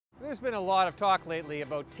There's been a lot of talk lately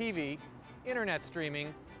about TV, internet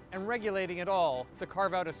streaming, and regulating it all to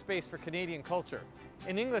carve out a space for Canadian culture.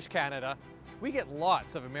 In English Canada, we get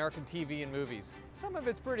lots of American TV and movies. Some of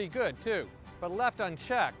it's pretty good too, but left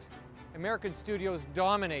unchecked, American studios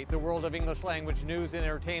dominate the world of English language news and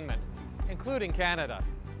entertainment, including Canada.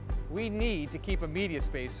 We need to keep a media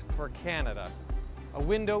space for Canada, a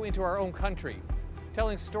window into our own country,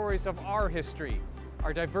 telling stories of our history,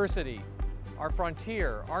 our diversity, our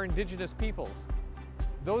frontier, our Indigenous peoples.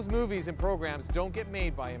 Those movies and programs don't get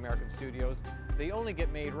made by American studios, they only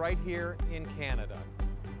get made right here in Canada.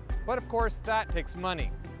 But of course, that takes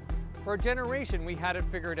money. For a generation, we had it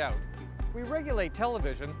figured out. We regulate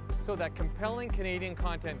television so that compelling Canadian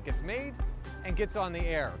content gets made and gets on the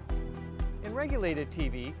air. In regulated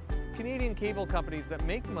TV, Canadian cable companies that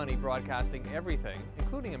make money broadcasting everything,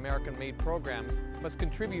 including American-made programs, must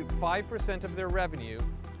contribute 5% of their revenue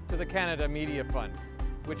to the Canada Media Fund,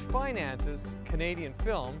 which finances Canadian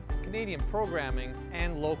film, Canadian programming,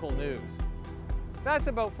 and local news. That's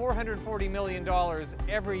about $440 million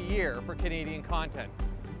every year for Canadian content.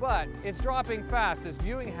 But it's dropping fast as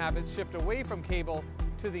viewing habits shift away from cable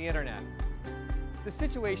to the internet. The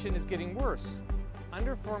situation is getting worse.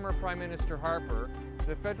 Under former Prime Minister Harper,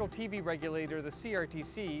 the federal TV regulator, the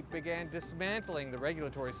CRTC, began dismantling the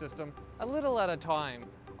regulatory system a little at a time,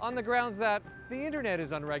 on the grounds that the internet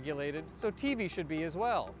is unregulated, so TV should be as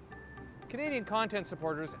well. Canadian content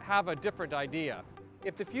supporters have a different idea.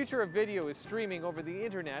 If the future of video is streaming over the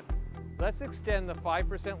internet, let's extend the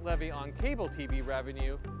 5% levy on cable TV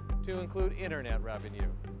revenue to include internet revenue.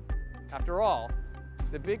 After all,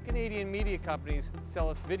 the big Canadian media companies sell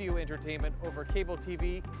us video entertainment over cable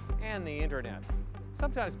TV and the internet,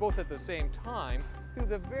 sometimes both at the same time through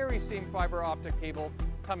the very same fiber optic cable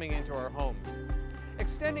coming into our homes.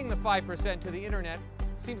 Extending the 5% to the internet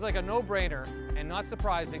seems like a no-brainer, and not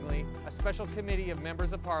surprisingly, a special committee of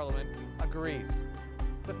members of Parliament agrees.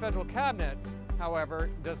 The federal cabinet, however,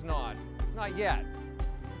 does not. Not yet.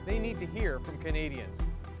 They need to hear from Canadians.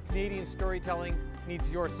 Canadian storytelling needs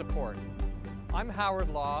your support. I'm Howard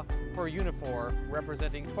Law for Unifor,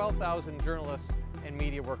 representing 12,000 journalists and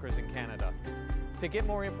media workers in Canada. To get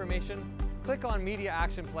more information, click on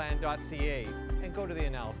mediaactionplan.ca and go to the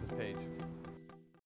analysis page.